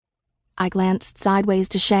I glanced sideways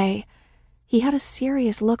to Shay. He had a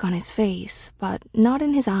serious look on his face, but not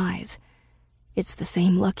in his eyes. It's the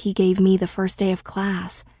same look he gave me the first day of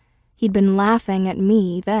class. He'd been laughing at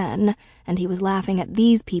me then, and he was laughing at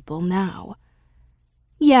these people now.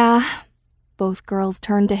 Yeah. Both girls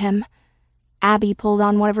turned to him. Abby pulled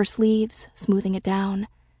on one of her sleeves, smoothing it down.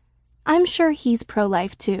 I'm sure he's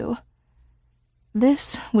pro-life too.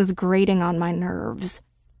 This was grating on my nerves.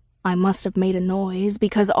 I must have made a noise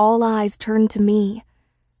because all eyes turned to me.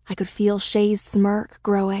 I could feel Shay's smirk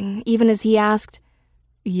growing, even as he asked,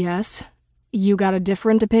 Yes, you got a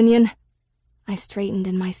different opinion? I straightened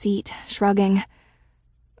in my seat, shrugging.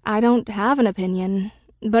 I don't have an opinion,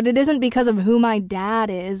 but it isn't because of who my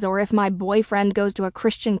dad is or if my boyfriend goes to a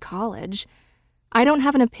Christian college. I don't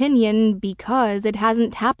have an opinion because it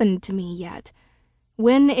hasn't happened to me yet.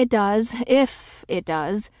 When it does, if it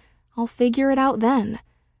does, I'll figure it out then.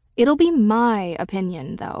 It'll be my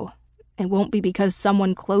opinion, though. It won't be because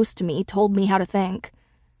someone close to me told me how to think.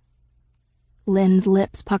 Lynn's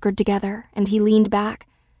lips puckered together, and he leaned back.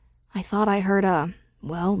 I thought I heard a,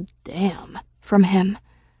 well, damn, from him.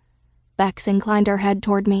 Bex inclined her head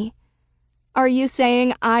toward me. Are you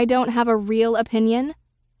saying I don't have a real opinion?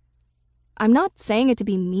 I'm not saying it to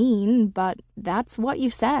be mean, but that's what you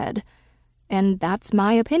said. And that's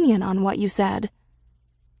my opinion on what you said.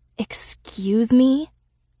 Excuse me?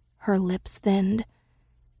 Her lips thinned.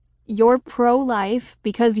 You're pro-life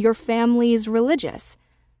because your family's religious.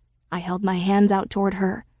 I held my hands out toward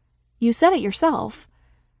her. You said it yourself.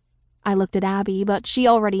 I looked at Abby, but she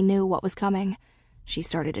already knew what was coming. She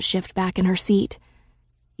started to shift back in her seat.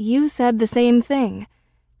 You said the same thing.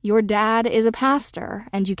 Your dad is a pastor,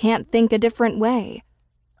 and you can't think a different way.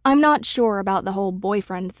 I'm not sure about the whole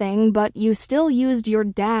boyfriend thing, but you still used your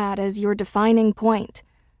dad as your defining point.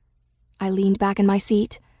 I leaned back in my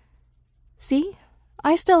seat. See,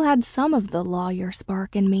 I still had some of the lawyer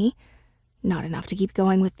spark in me. Not enough to keep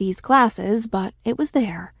going with these classes, but it was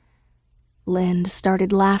there. Lind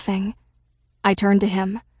started laughing. I turned to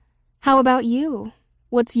him. How about you?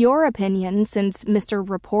 What's your opinion since Mr.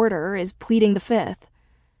 Reporter is pleading the fifth?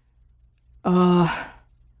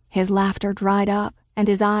 His laughter dried up, and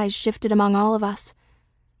his eyes shifted among all of us.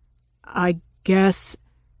 I guess...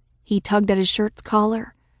 He tugged at his shirt's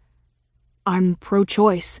collar. I'm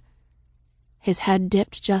pro-choice. His head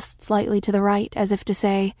dipped just slightly to the right, as if to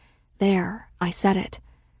say, There, I said it.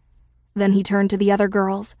 Then he turned to the other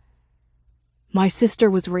girls. My sister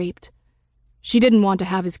was raped. She didn't want to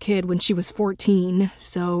have his kid when she was 14,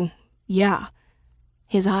 so, yeah.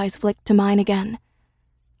 His eyes flicked to mine again.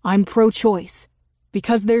 I'm pro-choice,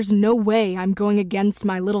 because there's no way I'm going against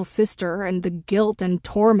my little sister and the guilt and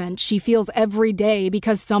torment she feels every day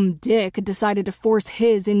because some dick decided to force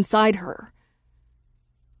his inside her.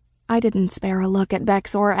 I didn't spare a look at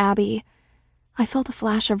Bex or Abby. I felt a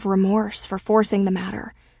flash of remorse for forcing the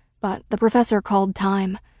matter, but the professor called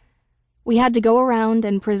time. We had to go around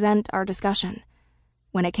and present our discussion.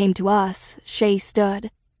 When it came to us, Shay stood.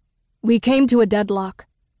 We came to a deadlock.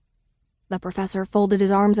 The professor folded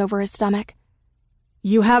his arms over his stomach.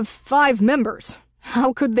 You have 5 members.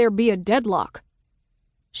 How could there be a deadlock?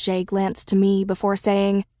 Shay glanced to me before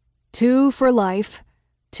saying, 2 for life,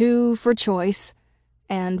 2 for choice,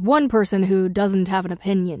 and 1 person who doesn't have an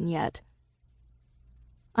opinion yet.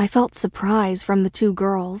 I felt surprise from the 2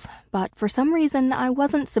 girls, but for some reason I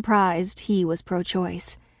wasn't surprised he was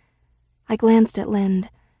pro-choice. I glanced at Lind.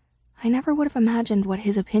 I never would have imagined what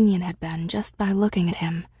his opinion had been just by looking at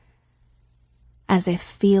him. As if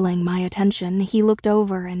feeling my attention, he looked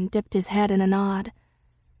over and dipped his head in a nod.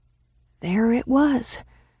 There it was.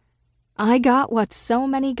 I got what so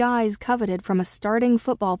many guys coveted from a starting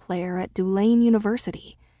football player at Tulane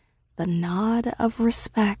University. The nod of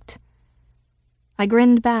respect. I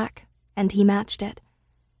grinned back, and he matched it.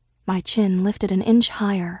 My chin lifted an inch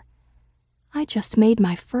higher. I just made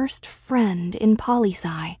my first friend in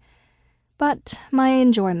poli-sci, but my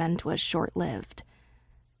enjoyment was short-lived.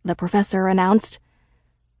 The professor announced,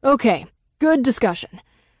 Okay, good discussion.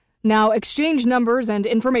 Now exchange numbers and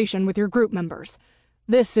information with your group members.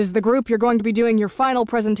 This is the group you're going to be doing your final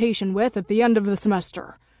presentation with at the end of the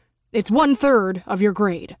semester. It's 1/3 of your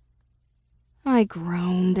grade. I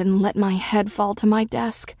groaned and let my head fall to my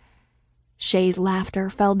desk. Shay's laughter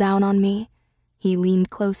fell down on me. He leaned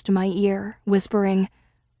close to my ear, whispering,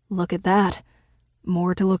 Look at that.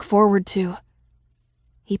 More to look forward to.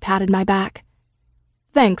 He patted my back.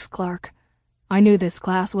 Thanks, Clark. I knew this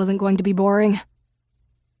class wasn't going to be boring.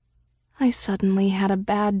 I suddenly had a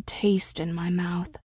bad taste in my mouth.